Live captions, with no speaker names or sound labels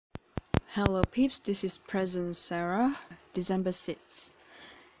Hello peeps, this is present Sarah, December 6th.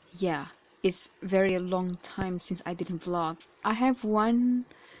 Yeah, it's very long time since I didn't vlog. I have one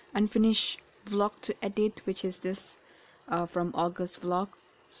unfinished vlog to edit, which is this from August vlog.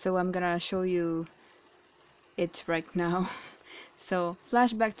 So I'm gonna show you it right now. So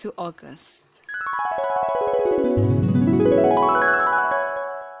flashback to August.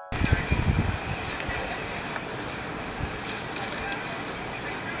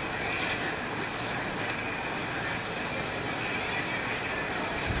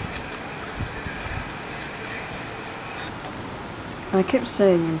 I kept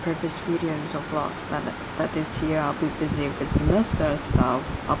saying in previous videos or vlogs that this year I'll be busy with semester stuff,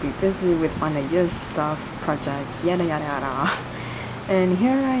 I'll be busy with final year stuff, projects, yada yada yada. And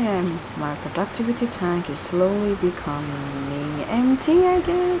here I am, my productivity tank is slowly becoming empty, I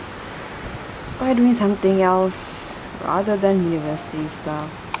guess, by doing something else rather than university stuff,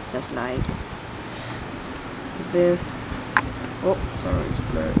 just like this. Oh, sorry, it's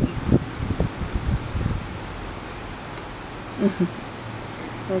blurry.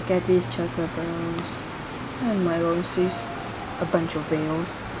 Look at these chocolate barrels and my roses, a bunch of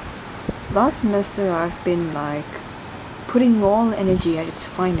veils. Last semester I've been like putting all energy at its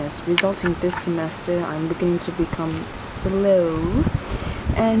finest, resulting this semester I'm beginning to become slow,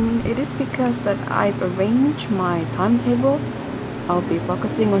 and it is because that I've arranged my timetable. I'll be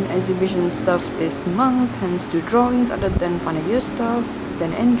focusing on exhibition stuff this month, hence do drawings other than final year stuff.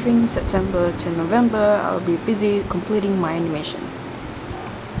 Then entering September to November, I'll be busy completing my animation.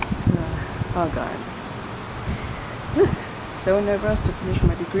 Oh god. So nervous to finish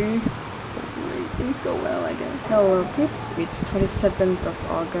my degree. Hopefully things go well, I guess. Hello peeps, it's 27th of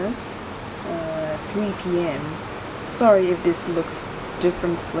August, 3 p.m. Sorry if this looks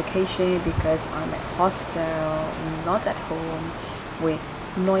different location because I'm at hostel, not at home, with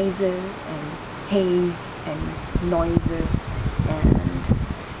noises and haze and noises. And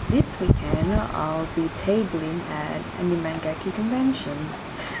this weekend I'll be tabling at Animangaki' convention.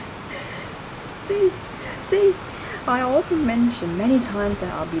 See, I also mentioned many times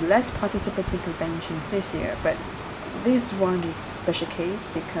that I'll be less participating conventions this year, but this one is special case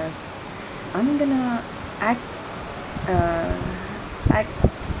because I'm gonna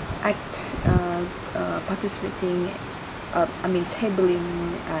participating. Tabling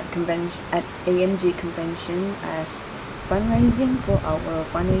at AMG convention as fundraising for our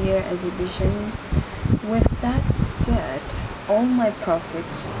final year exhibition. With that said, all my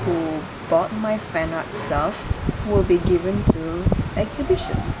profits who bought my fan art stuff will be given to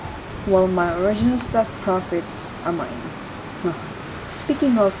exhibition, while my original stuff profits are mine.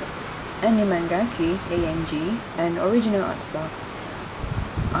 Speaking of Animangaki, AMG, and original art stuff,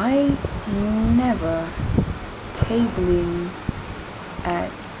 I never tabling at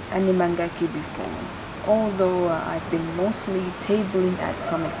Animangaki before, although I've been mostly tabling at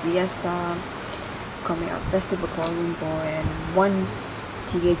Comic Fiesta, Comic Art Festival Kuala Lumpur, and once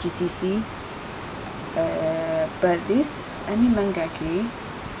TAGCC. But this Animangaki,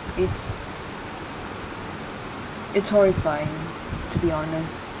 it's horrifying, to be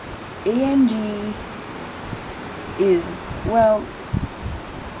honest. AMG is, well,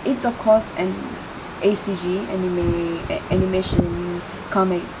 it's of course an ACG, animation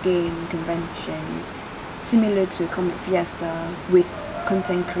comic game convention, similar to Comic Fiesta, with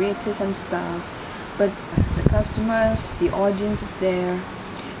content creators and stuff. But the customers, the audience is there.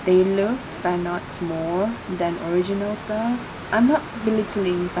 They love fan arts more than original stuff. I'm not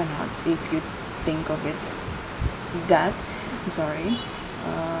belittling fan arts if you think of it that. I'm sorry.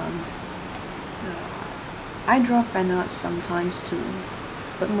 I draw fan arts sometimes too,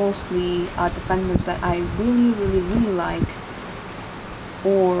 but mostly are the fandoms that I really like,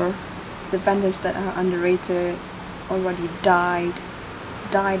 or the fandoms that are underrated, already died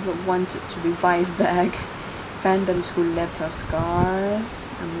but wanted to revive back, fandoms who left us scars.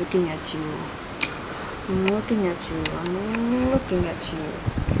 I'm looking at you,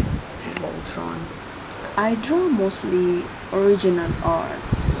 Voltron. I draw mostly original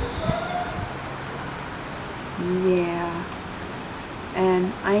art. Yeah.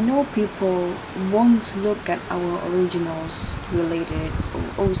 And I know people won't look at our originals related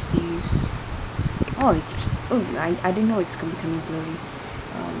OCs. I didn't know it's becoming blurry.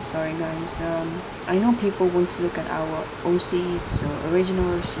 Sorry guys. I know people want to look at our OCs or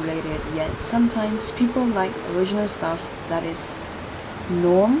originals related, yet sometimes people like original stuff that is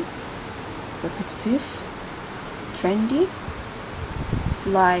norm, repetitive, trendy.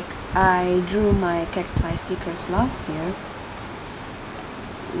 Like I drew my cacti stickers last year,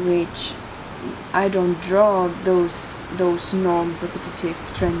 which I don't draw those non-repetitive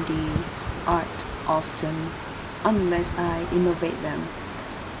trendy art often unless I innovate them.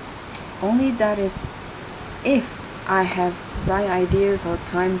 Only that is if I have right ideas or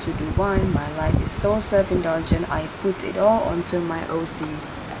time to do one. My life is so self-indulgent, I put it all onto my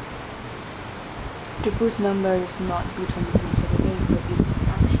OCs. The booth number is not B2728, but it's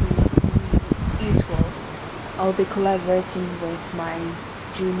actually E12. I'll be collaborating with my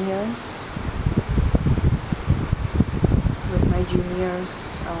juniors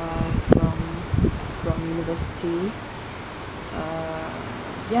from university.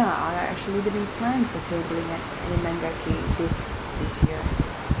 Yeah, I actually didn't plan for tabling at Animangaki' this year.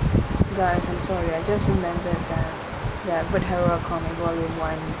 Guys, I'm sorry, I just remembered that But Hero Comic Volume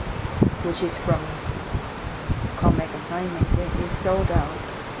 1, which is from Comic Assignment, it is sold out.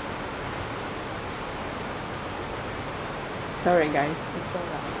 Sorry guys, it's sold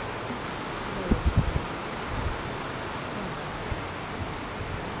out.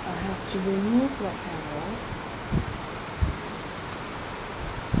 I have to remove that panel.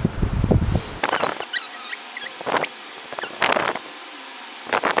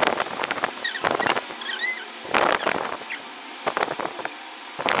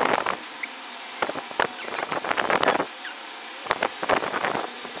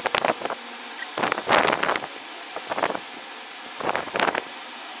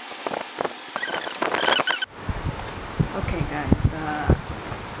 Okay guys,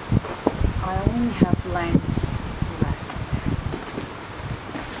 I only have lines left.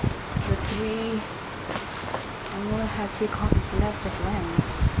 I only have 3 copies left of lens.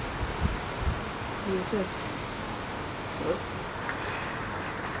 Here's this.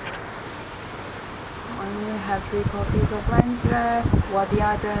 I only have 3 copies of lens left, while the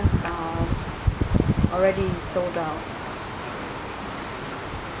others are already sold out.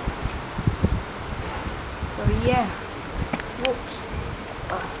 So yeah. Whoops.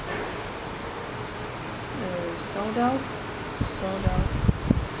 Sold out, sold out,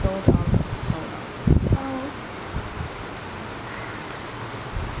 sold out, sold out. Oh.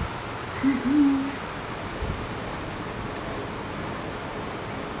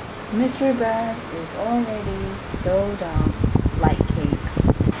 Mystery bags is already sold out like cakes.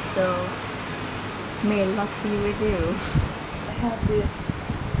 So may luck be with you. I have this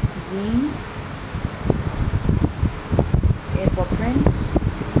zines, A4 prints,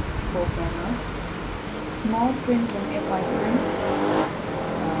 4 cameras, small prints and A5 prints,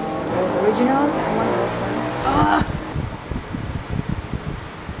 both originals and one outside.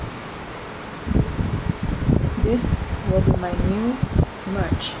 This will be my new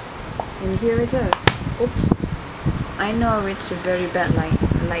merch, and here it is. Oops, I know it's a very bad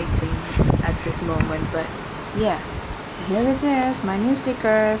lighting at this moment, but yeah, here it is, my new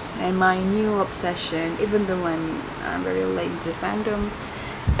stickers and my new obsession, even though I'm very late into fandom.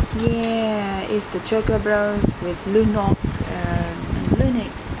 Yeah, it's the Choco Bros with Lunoct and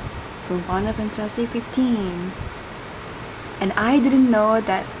Lunax from Final Fantasy 15. And I didn't know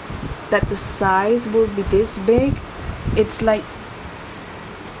that the size would be this big. It's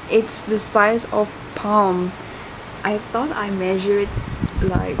the size of palm. I thought I measured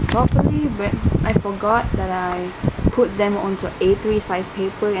like properly, but I forgot that I put them onto A3 size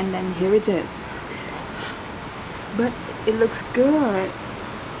paper, and then here it is. But it looks good.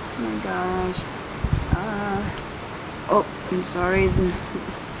 Oh my gosh. Oh, I'm sorry.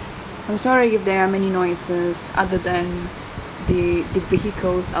 I'm sorry if there are many noises other than the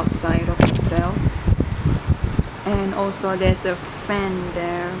vehicles outside of hostel. And also there's a fan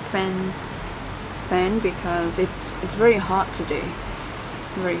there, fan because it's very hot today.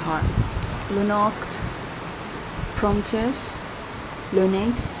 Very hot. Lunoct, Promptus,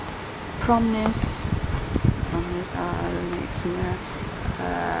 Lunax, Lunax,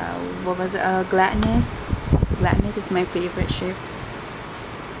 what was it? Gladness. Gladness is my favorite ship,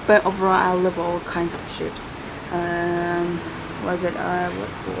 but overall I love all kinds of ships. What was it?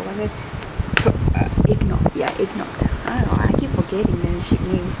 Ignot. Yeah, Ignot. I don't know, I keep forgetting the ship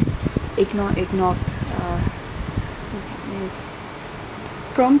names. Ignot.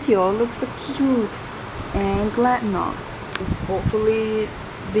 Promptio looks so cute, and Gladnot. Hopefully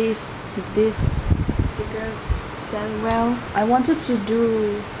these stickers sell well. I wanted to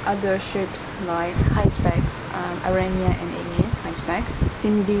do other ships like high specs, Aranya and Aegis high specs,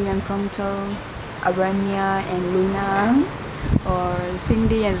 Cindy and Prompto, Aranya and Luna, or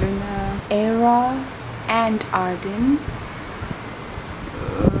Cindy and Luna, Era and Arden,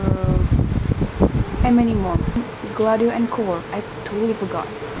 and many more. Gladio and Core, I totally forgot,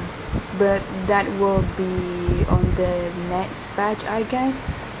 but that will be on the next batch, I guess.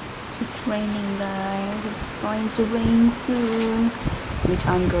 It's raining, guys. It's going to rain soon, which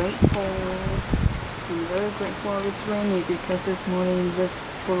I'm grateful. I'm very grateful it's raining because this morning is just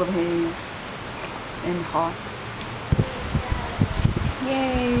full of haze and hot.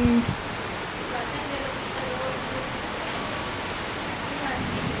 Yay!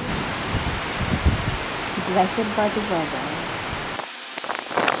 Blessed by the weather.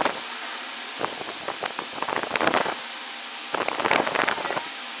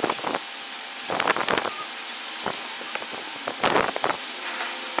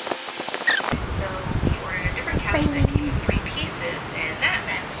 So we ordered a different couch that came in 3 pieces, and that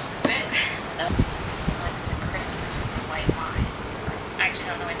managed to fit. So like the Christmas white line. I actually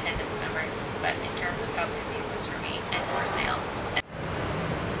don't know attendance numbers, but in terms of how busy it was for me and more sales.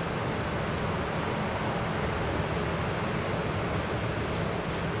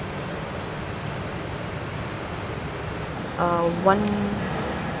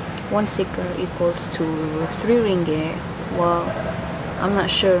 One sticker equals to 3 ringgit. Well, I'm not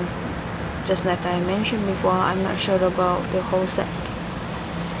sure. Just like I mentioned before, I'm not sure about the whole set.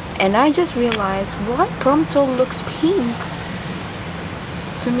 And I just realized why Prompto looks pink.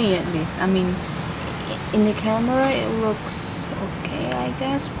 To me at least. I mean, in the camera it looks okay, I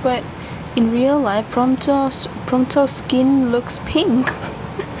guess, but in real life Prompto's skin looks pink.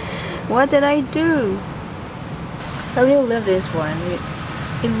 What did I do? I really love this one.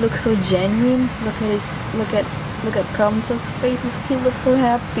 It looks so genuine. Look at Prompto's faces. He looks so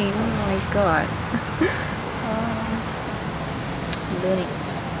happy. Oh my god.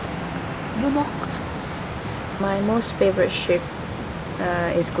 Lunix. Lumoct. My most favorite ship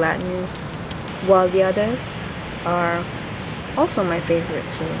is Glad News, while the others are also my favorite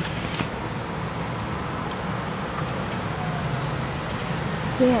too.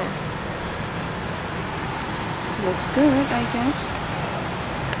 Yeah. Looks good, I guess.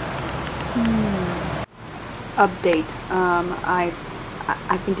 Update.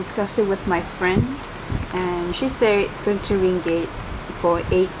 I've been discussing with my friend, and she said 30 ringgit for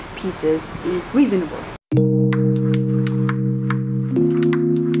 8 pieces is reasonable.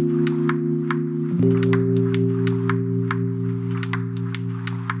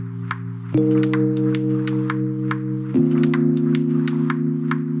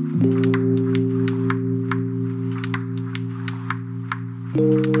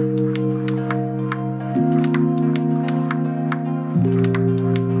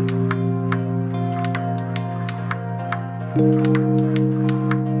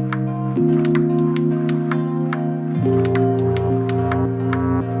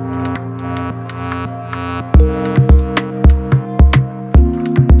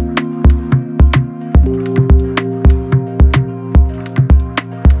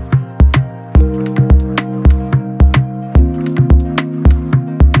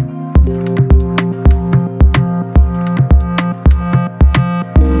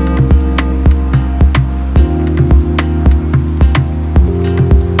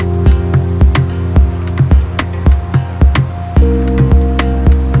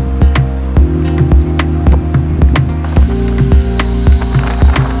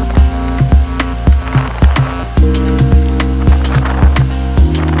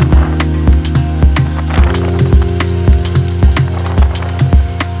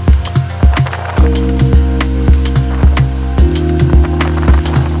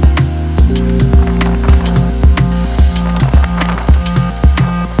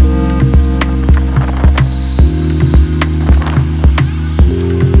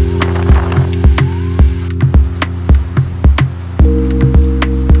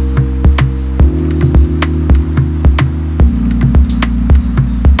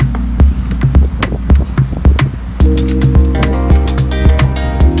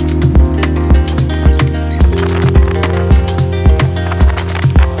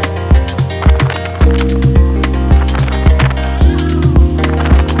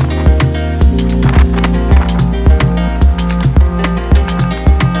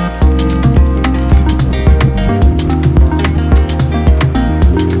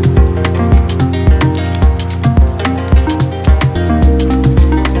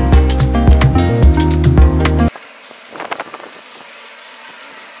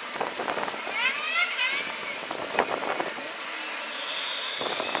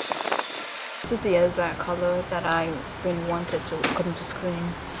 This is the exact color that I've been wanted to come to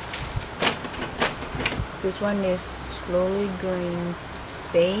screen. This one is slowly going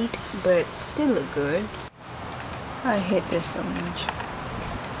fade, but still look good. I hate this so much.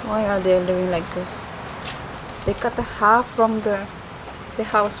 Why are they doing like this? They cut the half from the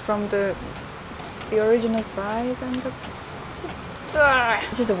house from the original size, and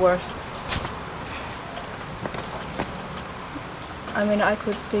This is the worst. I mean, I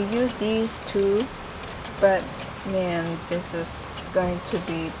could still use these two, but man, this is going to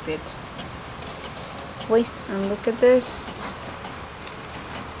be a bit waste. And look at this.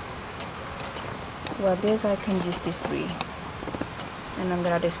 Well, this I can use these three, and I'm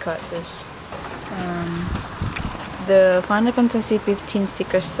gonna discard this. The Final Fantasy 15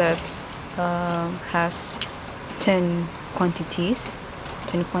 sticker set has 10 quantities,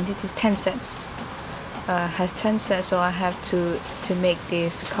 10 sets. Has 10 sets, so I have to make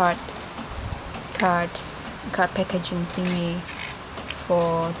this card packaging thingy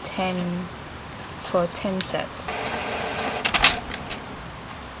for 10 sets.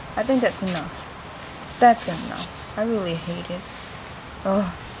 I think that's enough. That's enough. I really hate it.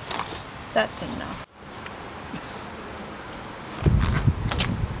 Oh, that's enough.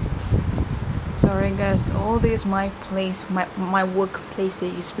 Sorry guys, all this my workplace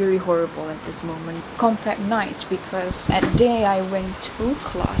is very horrible at this moment. Compact night, because at day I went to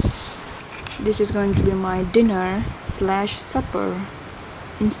class. This is going to be my dinner / supper.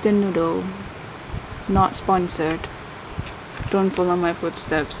 Instant noodle. Not sponsored. Don't follow my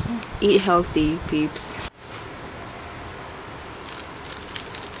footsteps. Eat healthy, peeps.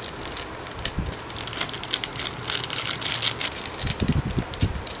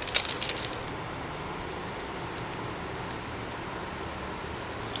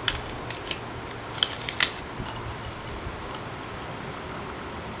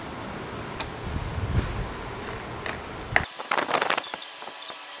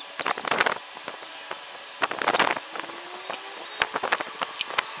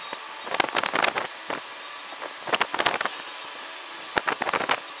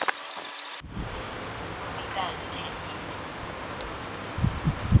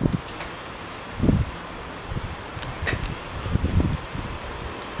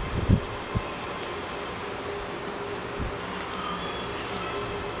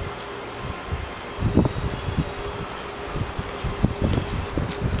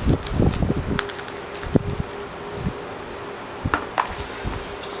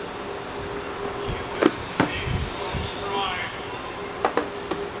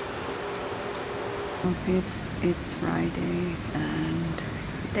 Oh peeps, it's Friday and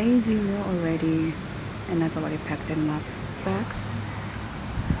day 0 already, and I've already packed in my bags.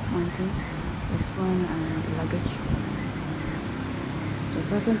 This one, and the luggage. So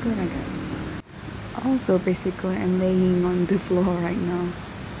far so good, I guess. Also, basically I'm laying on the floor right now.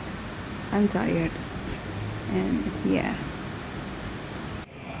 I'm tired, and yeah.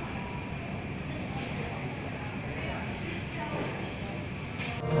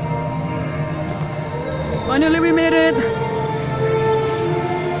 Finally we made it!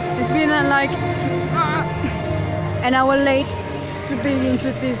 It's been like an hour late to be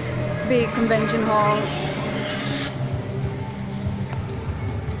into this big convention hall.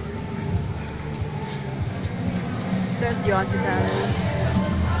 There's the artist alley.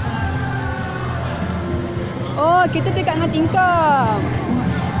 Oh, kita dekat dengan tingkap.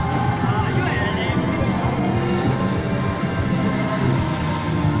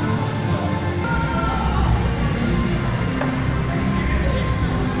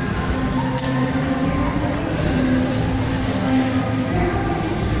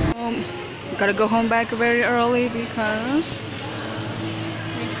 Gotta go home back very early because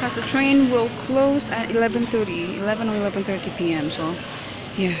the train will close at 11 or 11:30 p.m. So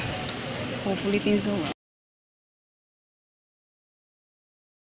yeah, hopefully things go well.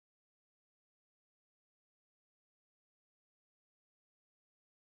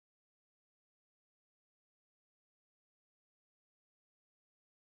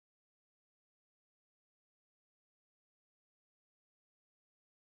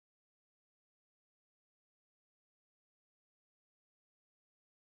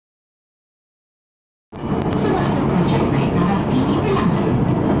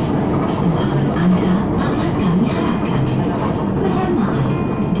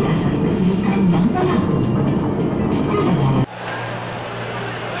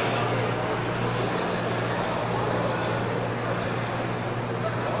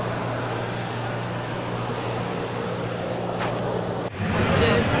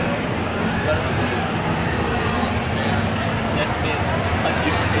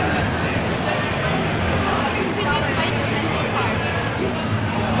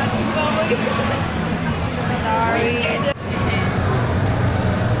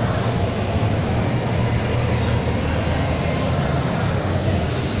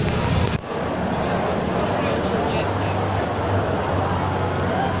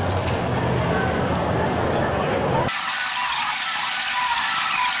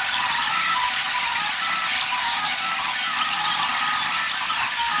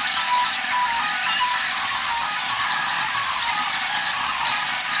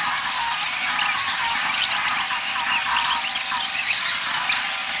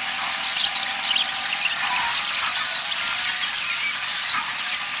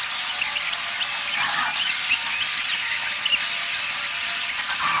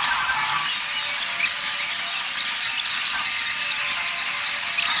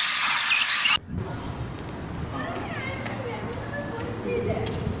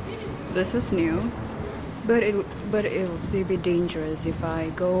 This is new, but it will still be dangerous if I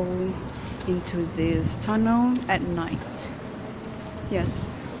go into this tunnel at night.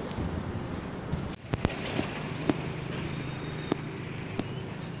 Yes.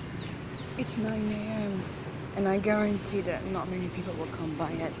 It's 9 a.m. and I guarantee that not many people will come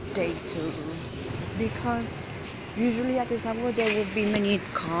by at day 2 because usually at this hour there will be many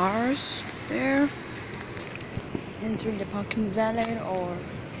cars there entering the parking valet or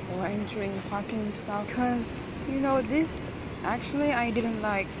entering parking stuff. Because this actually I didn't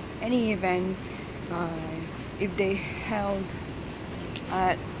like any event if they held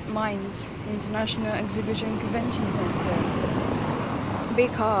at Mines International Exhibition Convention Center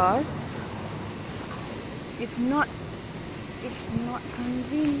because it's not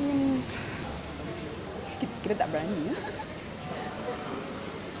convenient. Kita tak berani ya.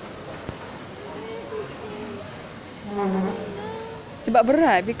 Sebab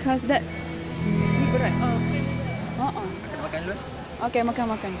berat because that ni berat. Makan dulu. Okay, makan.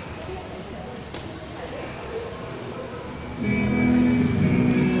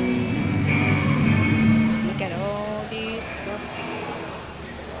 Look at all these stuff.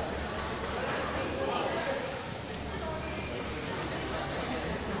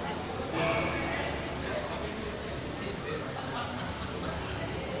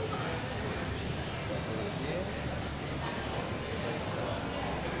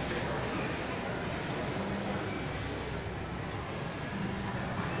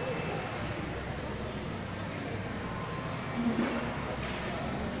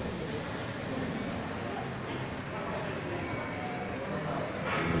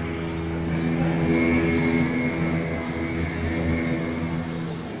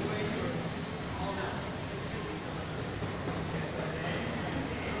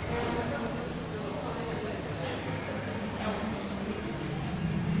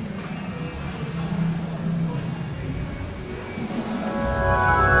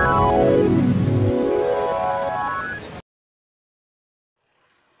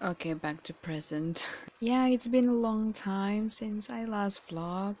 Okay, back to present. Yeah, it's been a long time since I last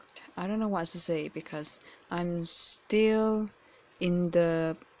vlogged. I don't know what to say because I'm still in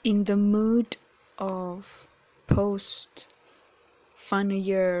the mood of post final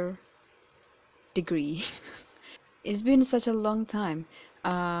year degree. It's been such a long time.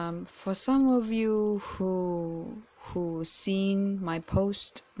 For some of you who seen my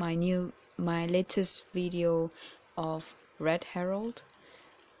post, my latest video of Red Herald.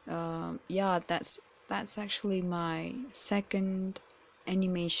 Yeah, that's actually my second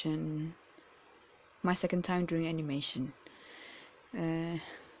animation, my second time doing animation.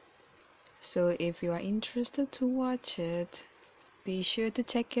 So if you are interested to watch it, be sure to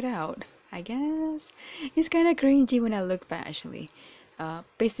check it out. I guess it's kind of cringy when I look back actually.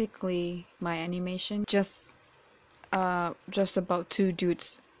 Basically my animation just about two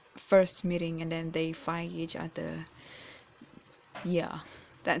dudes first meeting and then they fight each other. Yeah,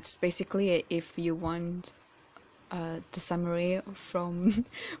 that's basically it. If you want the summary from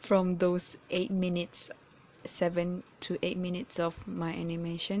those 8 minutes, 7 to 8 minutes of my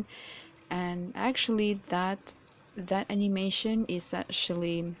animation, and actually that animation is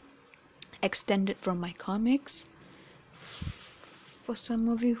actually extended from my comics. For some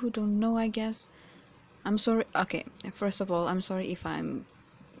of you who don't know, I guess, I'm sorry. Okay, first of all, I'm sorry if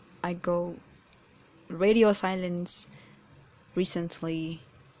I go radio silence recently,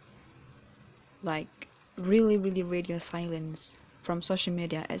 like really radio silence from social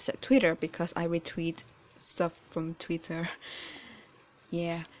media except Twitter because I retweet stuff from Twitter.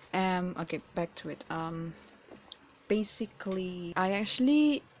 Yeah. Okay, back to it. Basically I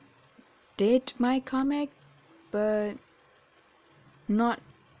actually did my comic but not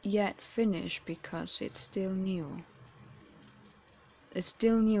yet finished because it's still new. It's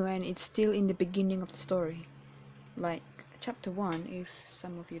still new and it's still in the beginning of the story. Like chapter 1, if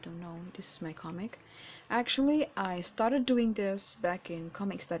some of you don't know, this is my comic. Actually, I started doing this back in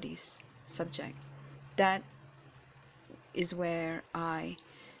comic studies subject. That is where I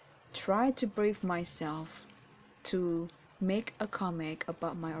tried to brave myself to make a comic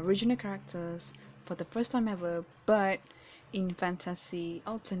about my original characters for the first time ever, but in fantasy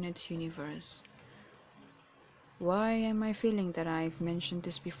alternate universe. Why am I feeling that I've mentioned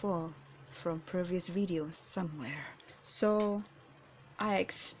this before from previous videos somewhere? So I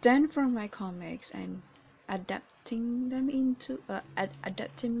extend from my comics and adapting them into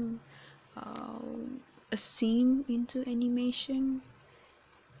adapting a scene into animation.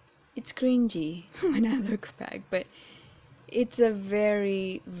 It's cringy when I look back, but it's a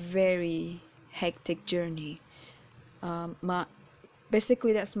very hectic journey.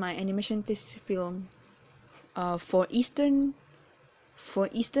 basically that's my animation thesis film. For Eastern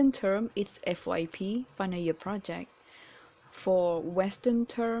term, it's FYP, final year project. For Western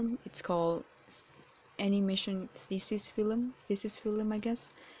term, it's called animation thesis film, I guess.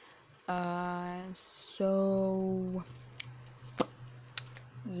 So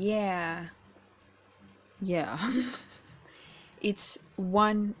yeah. It's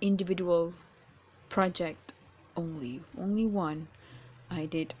one individual project only one. I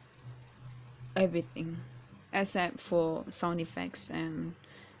did everything except for sound effects and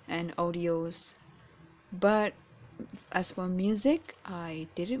audios, but as for music, I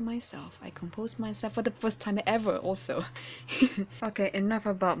did it myself. I composed myself for the first time ever also. Okay, enough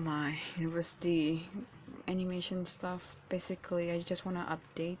about my university animation stuff. Basically, I just want to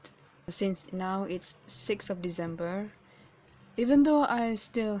update since now it's 6th of December. Even though I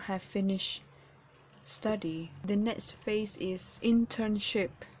still have finished study, the next phase is internship.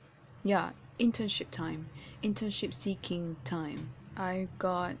 Yeah, internship time. Internship seeking time. I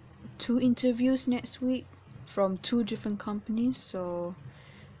got 2 interviews next week from 2 different companies. So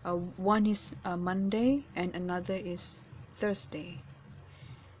one is Monday and another is Thursday.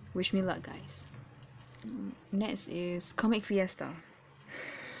 Wish me luck, guys. Next is Comic Fiesta.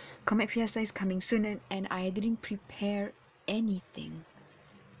 Comic Fiesta is coming soon, and I didn't prepare anything.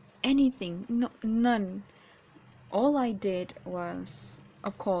 No, none. All I did was,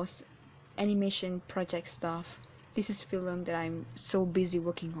 of course, animation project stuff. This is film that I'm so busy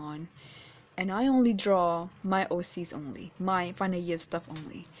working on, and I only draw my OCs only, my final year stuff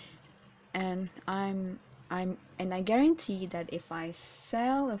only. And and I guarantee that if I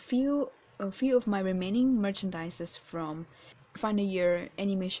sell a few of my remaining merchandises from final year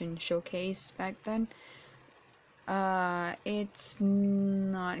animation showcase back then, it's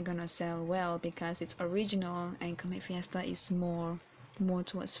not gonna sell well because it's original, and Comic Fiesta is more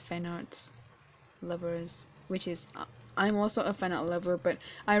towards fan arts lovers, which is I'm also a fan art lover, but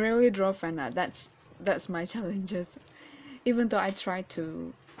I rarely draw fan art. That's my challenges. Even though I try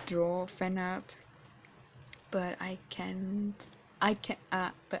to draw fan art, but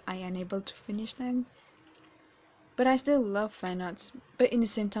but I am unable to finish them. But I still love fan arts. But in the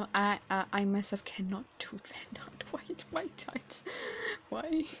same time, I myself cannot do fan art.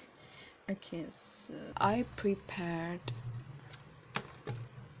 Why? Okay, so I prepared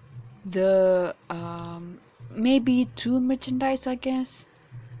the maybe 2 merchandise, I guess.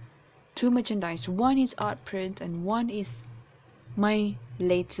 2 merchandise. One is art print and one is my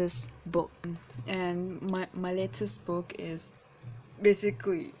latest book. And my latest book is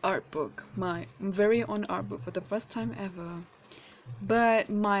basically art book, my very own art book for the first time ever. But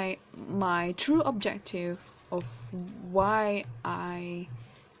my true objective of why I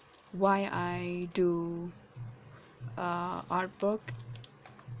do art book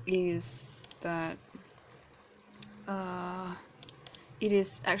is that it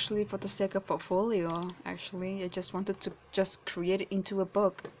is actually for the sake of portfolio. Actually, I just wanted to just create it into a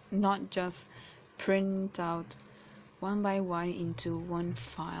book, not just print out one by one into one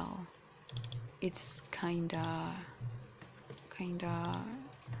file. It's kinda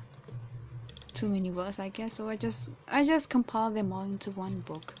too many words, I guess. So I just compile them all into one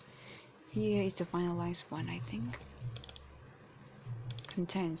book. Here is the finalized one, I think.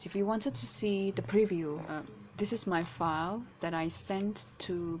 Contents. If you wanted to see the preview, this is my file that I sent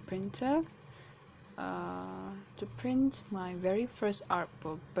to printer to print my very first art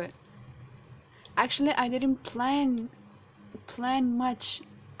book. But actually, I didn't plan much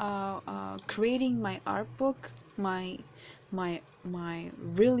creating my art book, my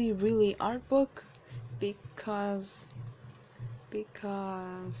really art book, because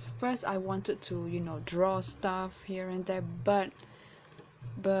first I wanted to draw stuff here and there, but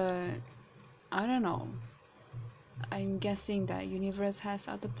I don't know, I'm guessing that universe has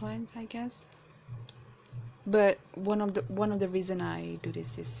other plans, I guess. But one of the reason I do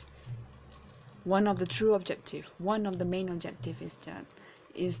this is one of the main objective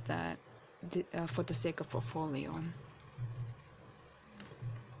is that for the sake of portfolio.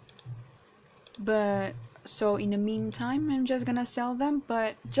 But so in the meantime, I'm just gonna sell them,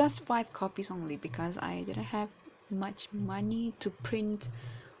 but just 5 copies only, because I didn't have much money to print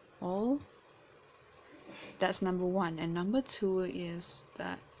all. That's number 1. And number 2 is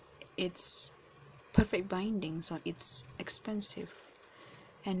that it's perfect binding, so it's expensive.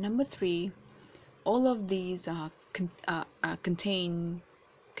 And number 3, all of these contain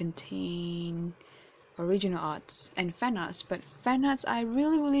original arts and fan arts, but fan arts I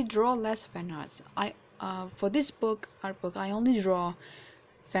really draw less fan arts. For this art book, I only draw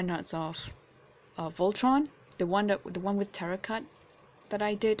fan arts of Voltron, the one with tarot card that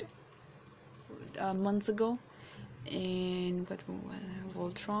I did months ago, and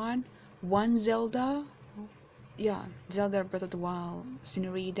Voltron, one Zelda, yeah, Zelda Breath of the Wild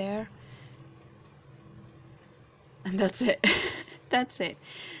scenery there, and that's it. That's it.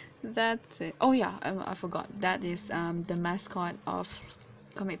 That's it. Oh yeah, I forgot. That is the mascot of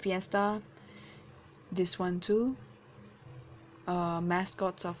Comic Fiesta. This one too.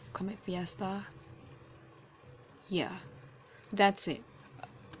 Mascots of Comic Fiesta. Yeah, that's it.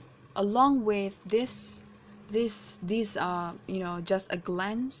 Along with these are, you know, just a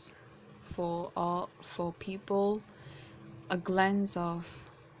glance for people, a glance of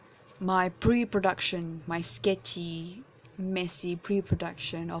my pre-production, my sketchy, messy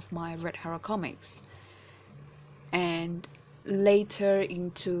pre-production of my Red Hero comics, and later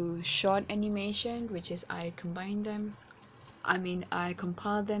into short animation, which is I compile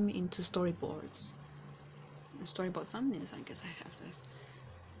them into storyboards, storyboard thumbnails. I guess I have this.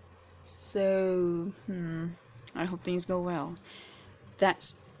 So I hope things go well.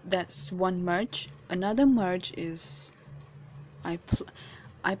 That's one merge. Another merge is I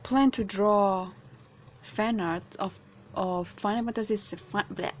plan to draw fan art of Final Fantasy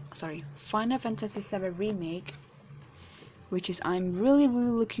VII Remake, which is I'm really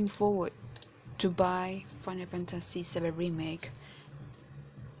looking forward to buy Final Fantasy VII Remake.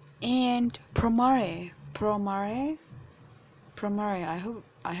 And Promare. I hope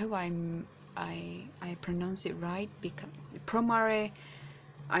I pronounce it right, because Promare,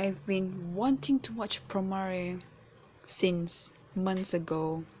 I've been wanting to watch Promare since months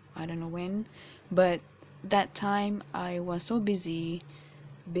ago. I don't know when, but that time I was so busy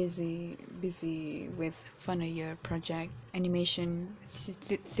with final year project animation.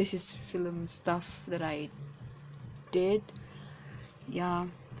 This is film stuff that I did. Yeah,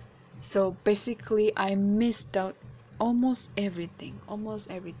 so basically I missed out almost everything.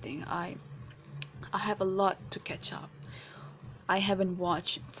 I have a lot to catch up. I haven't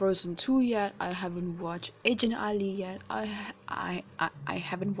watched Frozen 2 yet. I haven't watched Agent Ali yet. I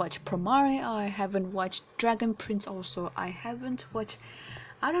haven't watched Promare. I haven't watched Dragon Prince also. I haven't watched,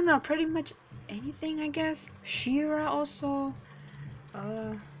 I don't know, pretty much anything, I guess. Shira also.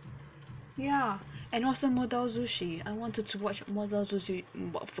 Yeah. And also Modal Zushi. I wanted to watch Modal Zushi.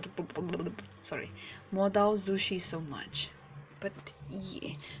 Modal Zushi so much. But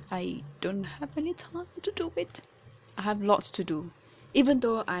yeah, I don't have any time to do it. I have lots to do, even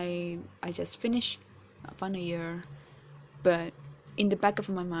though I just finished final year, but in the back of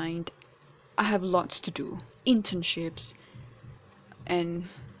my mind I have lots to do, internships and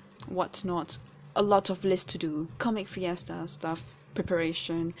whatnot, a lot of lists to do, Comic Fiesta stuff,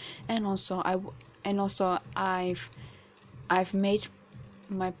 preparation, and also I've made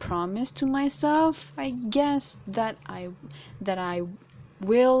my promise to myself, I guess, that I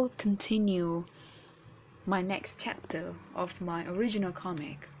will continue my next chapter of my original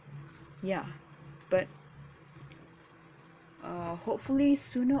comic. Yeah, but hopefully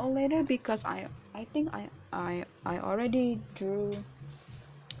sooner or later, because I think I already drew,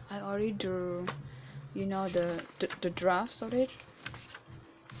 you know, the drafts of it.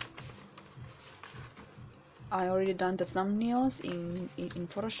 I already done the thumbnails in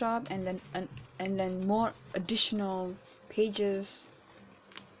Photoshop, and then more additional pages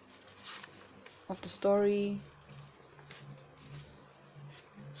of the story,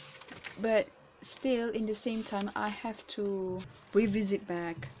 but still in the same time I have to revisit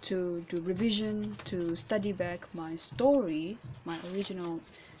back, to do revision, to study back my story, my original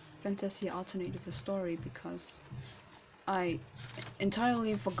fantasy alternative story, because I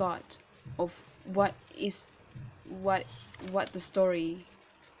entirely forgot of what the story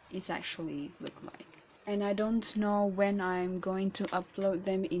is actually look like. And I don't know when I'm going to upload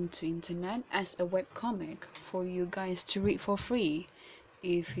them into internet as a webcomic for you guys to read for free,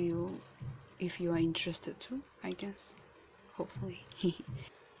 if you are interested to, I guess. Hopefully.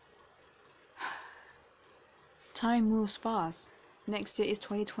 Time moves fast. Next year is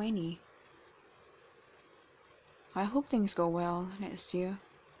 2020. I hope things go well next year.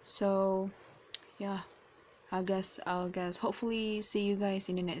 So yeah, I'll guess hopefully see you guys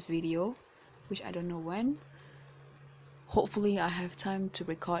in the next video, which I don't know when. Hopefully I have time to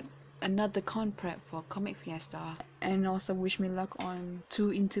record another con prep for Comic Fiesta, and also wish me luck on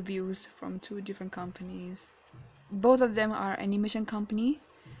 2 interviews from 2 different companies. Both of them are animation company.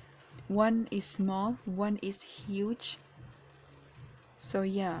 One is small, one is huge. So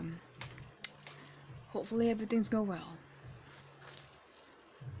yeah, hopefully everything's go well.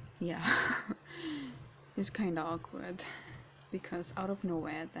 Yeah. It's kind of awkward because out of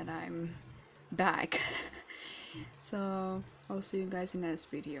nowhere that I'm back. So I'll see you guys in the next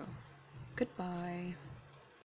video. Goodbye.